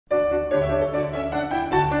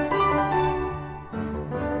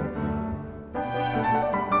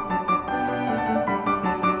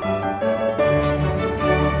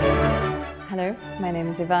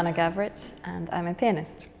Ivana Gavrić and I'm a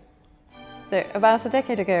pianist. So about a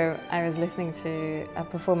decade ago I was listening to a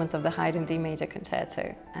performance of the Haydn D Major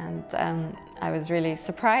Concerto, and I was really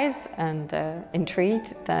surprised and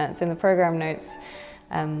intrigued that in the program notes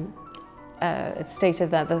it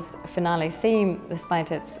stated that the finale theme,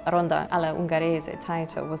 despite its Ronda alla Ungherese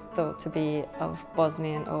title, was thought to be of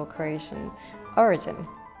Bosnian or Croatian origin.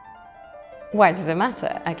 Why does it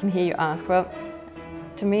matter? I can hear you ask. Well,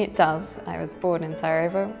 to me it does. I was born in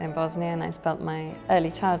Sarajevo in Bosnia and I spent my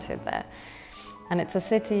early childhood there. And it's a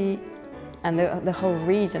city, and the whole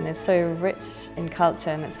region is so rich in culture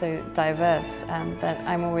and it's so diverse that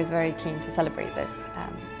I'm always very keen to celebrate this,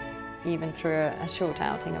 even through a short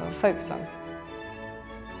outing of a folk song.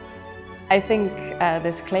 I think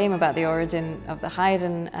this claim about the origin of the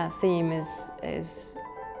Haydn theme is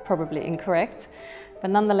probably incorrect, but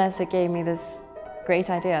nonetheless it gave me this great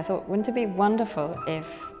idea. I thought, wouldn't it be wonderful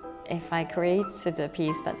if I created a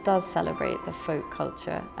piece that does celebrate the folk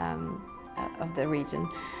culture of the region,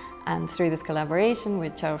 and through this collaboration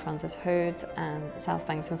with Caro Francis Hood and South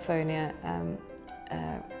Bank Symphonia,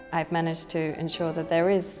 I've managed to ensure that there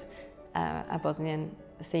is a Bosnian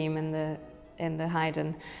theme in the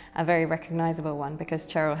Haydn, a very recognizable one, because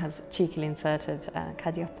Caro has cheekily inserted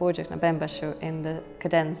Kad ja pođoh na bembašu in the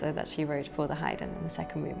cadenza that she wrote for the Haydn in the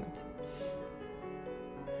second movement.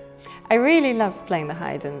 I really love playing the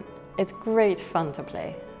Haydn. It's great fun to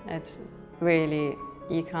play. It's really,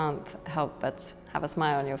 you can't help but have a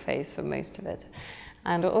smile on your face for most of it.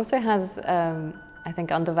 And it also has, I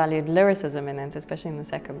think, undervalued lyricism in it, especially in the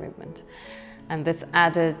second movement. And this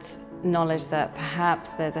added knowledge that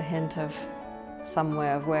perhaps there's a hint of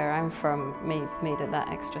somewhere of where I'm from made it that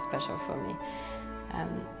extra special for me.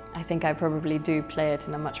 I think I probably do play it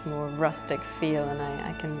in a much more rustic feel, and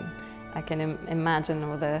I can imagine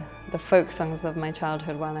all the folk songs of my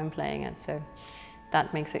childhood while I'm playing it, so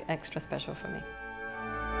that makes it extra special for me.